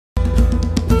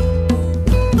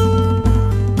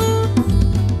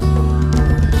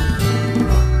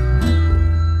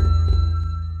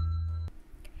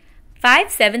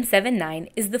5779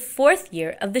 is the fourth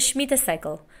year of the Shemitah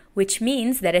cycle, which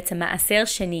means that it's a Ma'aser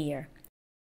Shani year.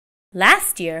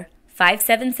 Last year,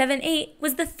 5778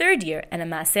 was the third year and a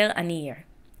Ma'aser Ani year.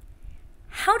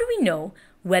 How do we know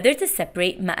whether to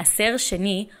separate Ma'aser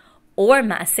Shani or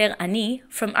Ma'aser Ani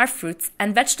from our fruits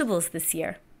and vegetables this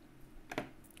year?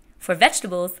 For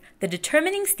vegetables, the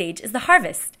determining stage is the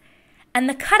harvest, and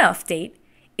the cutoff date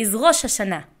is Rosh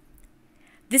Hashanah.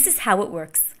 This is how it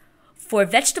works. For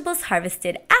vegetables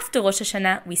harvested after Rosh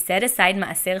Hashanah, we set aside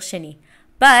Ma'aser Shani.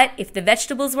 But if the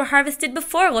vegetables were harvested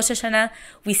before Rosh Hashanah,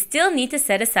 we still need to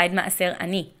set aside Ma'aser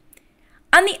Ani.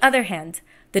 On the other hand,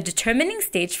 the determining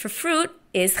stage for fruit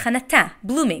is Chanatah,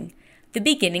 blooming, the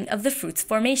beginning of the fruit's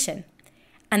formation.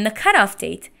 And the cutoff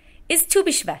date is Tu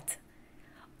B'Shvat.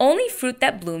 Only fruit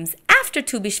that blooms after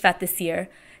Tu B'Shvat this year,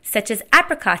 such as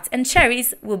apricots and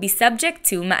cherries, will be subject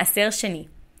to Ma'aser Shani.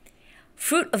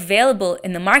 Fruit available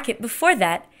in the market before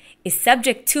that is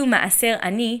subject to Ma'aser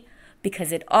Ani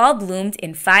because it all bloomed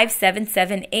in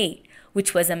 5778,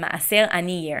 which was a Ma'aser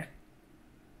Ani year.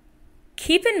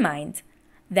 Keep in mind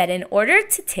that in order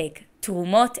to take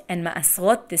Terumot and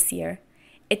Ma'asrot this year,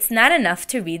 it's not enough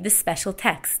to read the special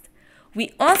text.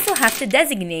 We also have to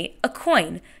designate a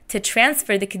coin to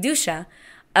transfer the Kedusha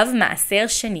of Ma'aser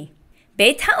Shani.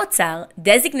 Beit HaOtzar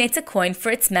designates a coin for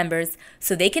its members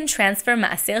so they can transfer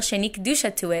Ma'aser Shani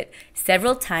Kedusha to it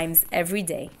several times every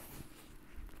day.